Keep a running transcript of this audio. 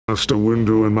Master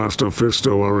Windu and Master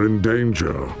Fisto are in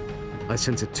danger. I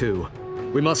sense it too.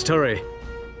 We must hurry.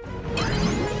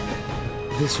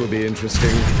 This will be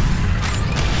interesting.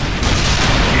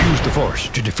 Use the Force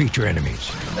to defeat your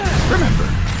enemies. Remember,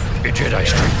 the Jedi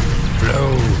strength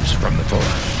flows from the Force.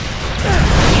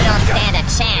 You don't stand a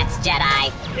chance,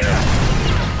 Jedi.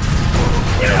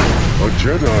 A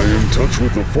Jedi in touch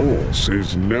with the Force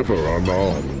is never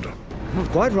unarmed.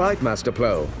 Quite right, Master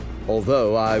Plo.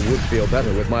 Although I would feel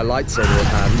better with my lightsaber in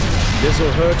hand.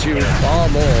 This'll hurt you far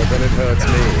more than it hurts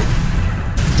me.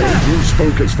 Don't lose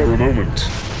focus for a moment.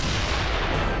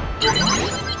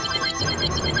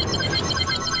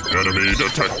 Enemy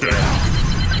detected.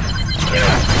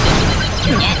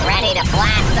 Get ready to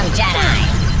blast some Jedi.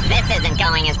 This isn't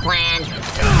going as planned.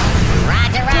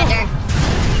 Roger, roger.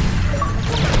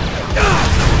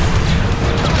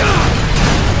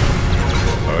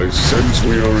 I sense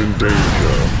we are in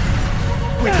danger.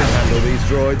 We can handle these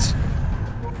droids.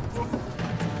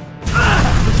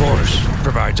 The Force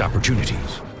provides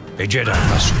opportunities. A Jedi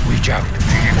must reach out to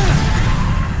use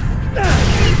them.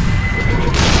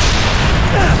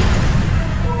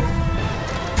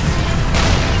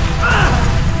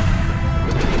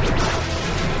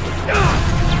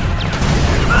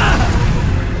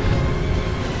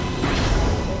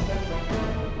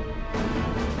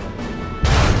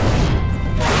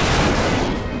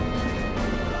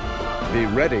 Be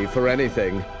ready for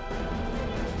anything.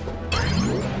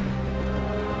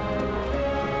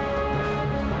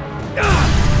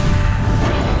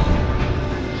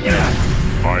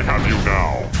 I have you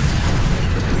now.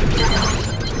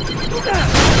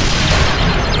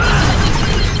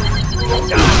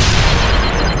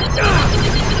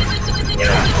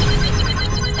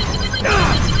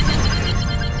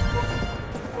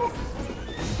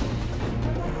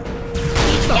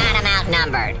 He's got him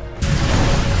outnumbered.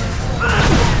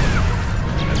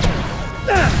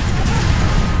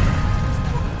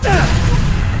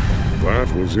 That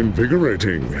was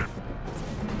invigorating. Your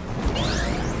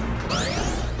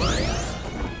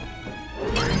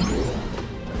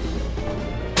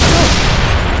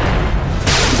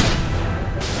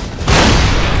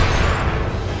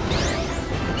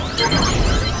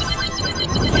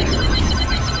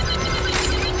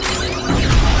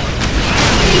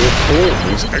form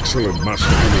is excellent,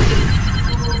 Master Kenobi.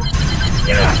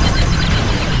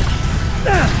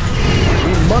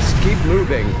 We must keep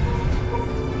moving.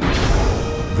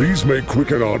 These may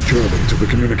quicken our journey to the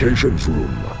communications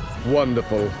room.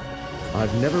 Wonderful.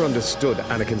 I've never understood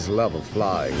Anakin's love of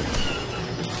flying.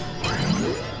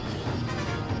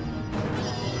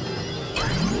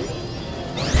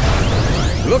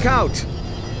 Look out!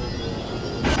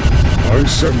 I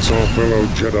sense our fellow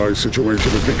Jedi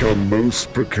situation has become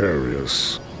most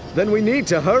precarious. Then we need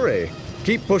to hurry.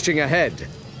 Keep pushing ahead.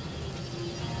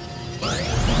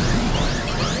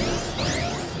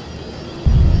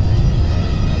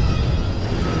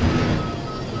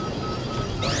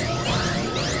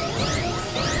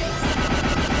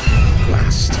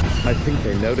 I think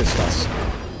they noticed us.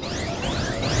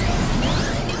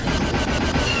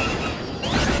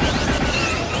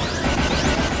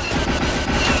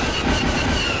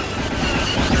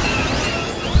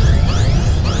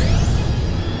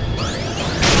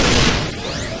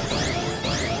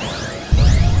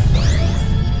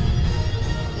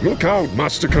 Look out,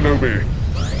 Master Kenobi!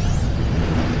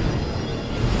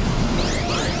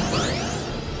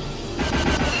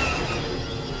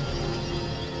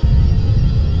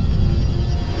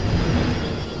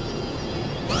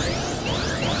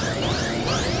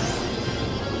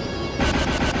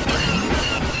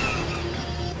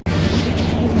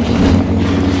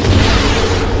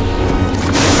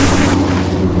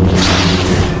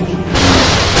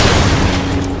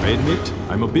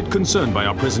 I'm a bit concerned by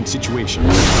our present situation.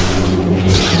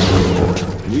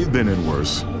 We've been in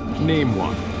worse. Name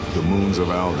one. The moons of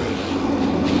Alvin.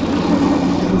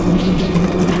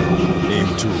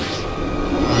 Name two.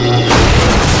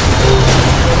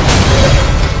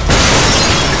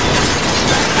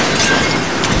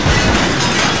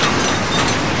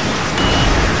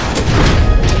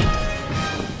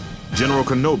 General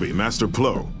Kenobi, Master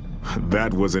Plo.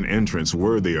 That was an entrance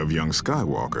worthy of young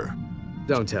Skywalker.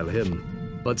 Don't tell him.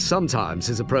 But sometimes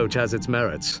his approach has its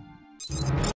merits.